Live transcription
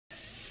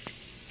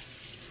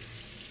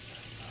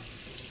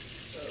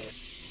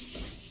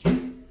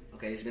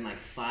Okay, it's been like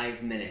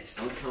 5 minutes.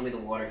 Don't tell me the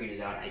water heater's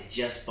out. I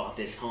just bought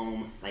this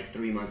home like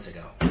 3 months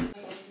ago.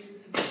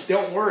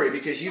 Don't worry,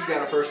 because you've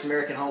got a First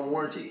American home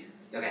warranty.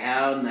 Okay,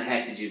 how in the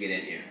heck did you get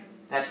in here?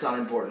 That's not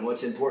important.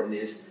 What's important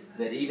is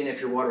that even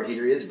if your water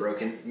heater is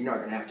broken, you're not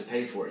going to have to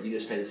pay for it. You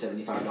just pay the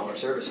 $75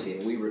 service fee,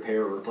 and we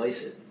repair or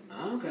replace it.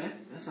 Oh, okay,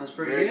 that sounds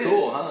pretty Very good.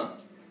 cool, huh?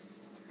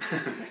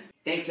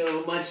 Thanks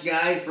so much,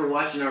 guys, for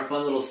watching our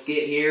fun little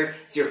skit here.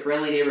 It's your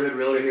friendly neighborhood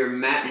realtor here,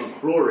 Matt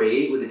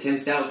McCrory, with the Tim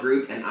Stout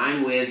Group, and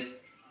I'm with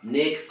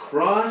Nick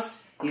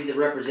Cross. He's the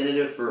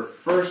representative for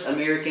First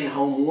American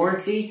Home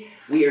Warranty.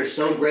 We are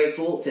so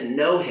grateful to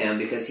know him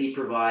because he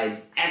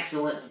provides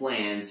excellent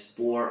plans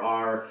for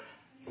our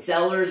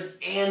sellers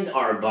and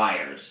our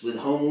buyers with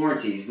home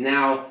warranties.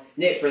 Now,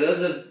 Nick, for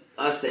those of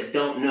us that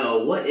don't know,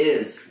 what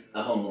is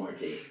a home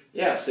warranty?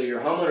 Yeah, so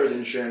your homeowner's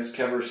insurance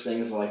covers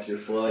things like your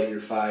flood,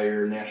 your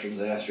fire, natural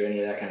disaster, any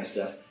of that kind of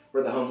stuff.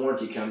 Where the home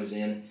warranty comes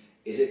in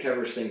is it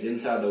covers things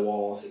inside the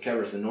walls. It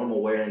covers the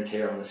normal wear and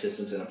tear on the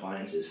systems and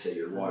appliances, so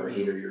your water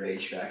heater, your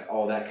HVAC,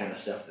 all that kind of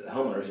stuff that the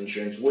homeowner's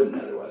insurance wouldn't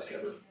otherwise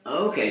cover.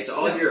 Okay, so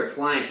all of your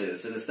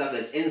appliances, so the stuff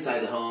that's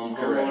inside the home,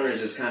 Correct.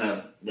 homeowners is kind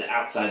of the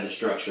outside the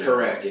structure.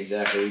 Correct,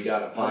 exactly. We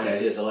got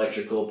appliances,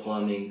 electrical,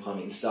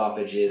 plumbing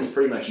stoppages,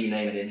 pretty much you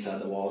name it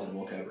inside the walls and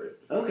we'll cover it.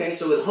 Okay,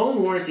 so with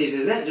home warranties,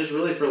 is that just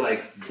really for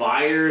like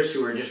buyers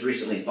who are just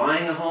recently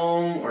buying a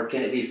home, or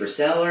can it be for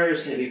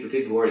sellers? Can it be for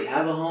people who already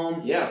have a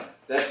home? Yeah,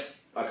 that's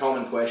a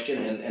common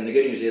question, and the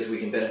good news is we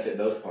can benefit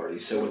both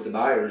parties. So with the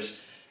buyers,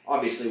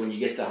 obviously when you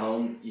get the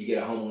home, you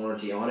get a home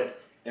warranty on it.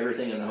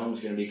 Everything in the home is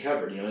going to be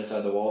covered. You know,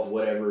 inside the walls,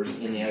 whatever's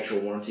in the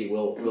actual warranty,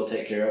 we'll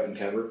take care of and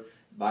cover.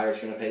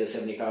 Buyer's going to pay the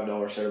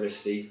 $75 service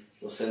fee.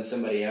 We'll send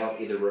somebody out,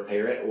 either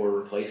repair it or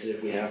replace it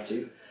if we have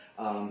to.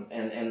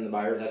 And the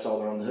buyer, that's all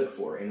they're on the hook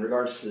for. In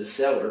regards to the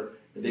seller,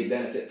 the big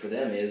benefit for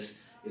them is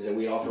that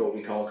we offer what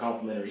we call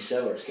complimentary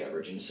seller's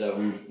coverage. And so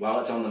while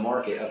it's on the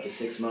market, up to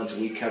 6 months,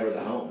 we cover the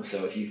home.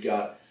 So if you've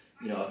got,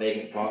 you know, a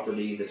vacant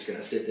property that's going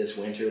to sit this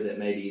winter that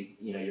maybe,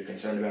 you know, you're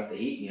concerned about the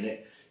heat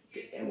unit,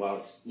 and while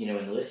it's, you know,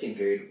 in the listing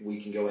period, we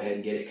can go ahead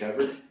and get it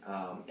covered.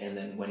 And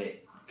then when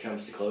it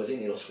comes to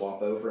closing, it'll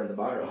swap over and the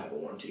buyer will have a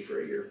warranty for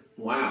a year.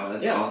 Wow,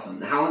 that's awesome.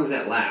 Now, how long does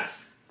that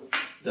last?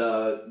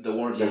 The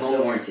warranty. The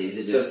home warranty, is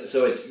it just...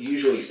 So it's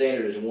usually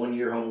standard is 1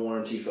 year home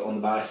warranty on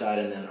the buy side,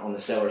 and then on the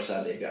seller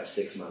side they've got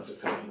 6 months of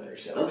complimentary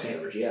seller's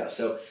coverage. Yeah.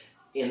 So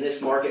in this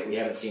market we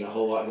haven't seen a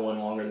whole lot going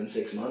longer than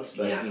 6 months,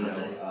 but you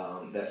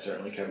know that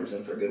certainly covers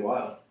them for a good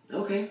while.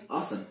 Okay,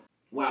 awesome.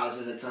 Wow, this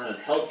is a ton of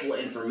helpful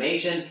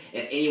information.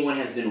 If anyone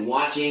has been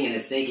watching and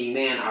is thinking,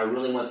 man, I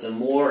really want some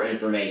more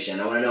information,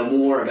 I want to know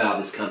more about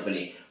this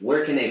company,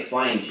 where can they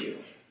find you?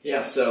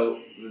 Yeah,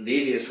 so the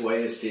easiest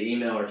way is to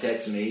email or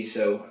text me.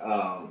 So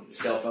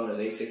cell phone is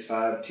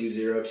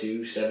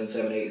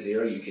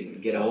 865-202-7780. You can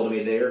get a hold of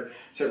me there.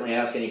 Certainly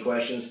ask any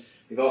questions.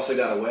 We've also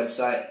got a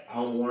website,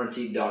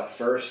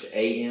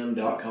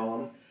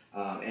 homewarranty.firstam.com,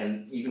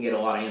 and you can get a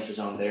lot of answers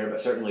on there.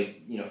 But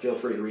certainly, you know, feel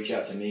free to reach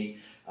out to me.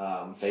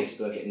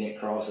 Facebook at Nick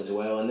Cross as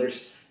well. And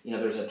there's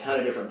a ton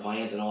of different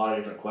plans and a lot of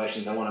different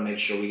questions. I want to make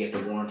sure we get the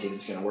warranty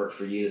that's going to work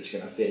for you, that's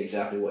going to fit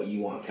exactly what you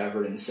want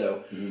covered. And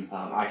so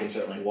I can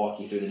certainly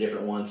walk you through the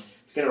different ones.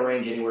 It's going to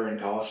range anywhere in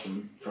cost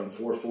from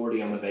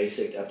 $440 on the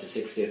basic up to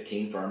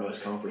 $615 for our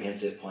most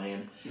comprehensive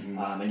plan.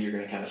 And you're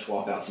going to kind of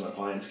swap out some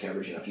appliance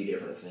coverage and a few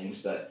different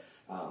things. But,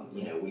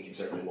 you know, we can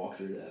certainly walk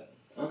through that.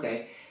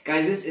 Okay.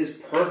 Guys, this is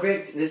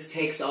perfect. This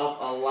takes off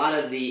a lot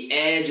of the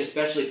edge,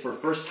 especially for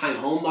first-time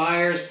home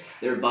buyers.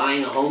 They're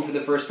buying a home for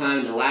the first time,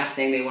 and the last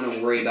thing they want to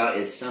worry about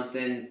is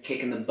something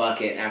kicking the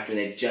bucket after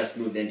they've just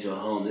moved into a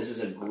home. This is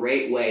a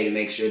great way to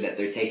make sure that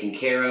they're taken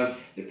care of.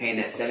 They're paying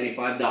that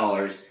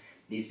 $75.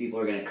 These people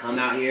are going to come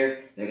out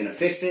here. They're going to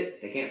fix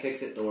it. They can't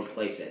fix it. They'll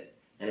replace it.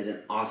 That is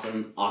an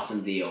awesome,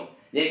 awesome deal.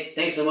 Nick,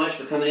 thanks so much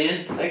for coming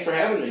in. Thanks for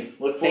having me.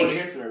 Look forward to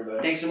hearing from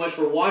everybody. Thanks so much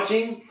for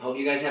watching. Hope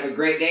you guys have a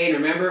great day.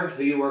 And remember,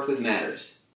 who you work with matters.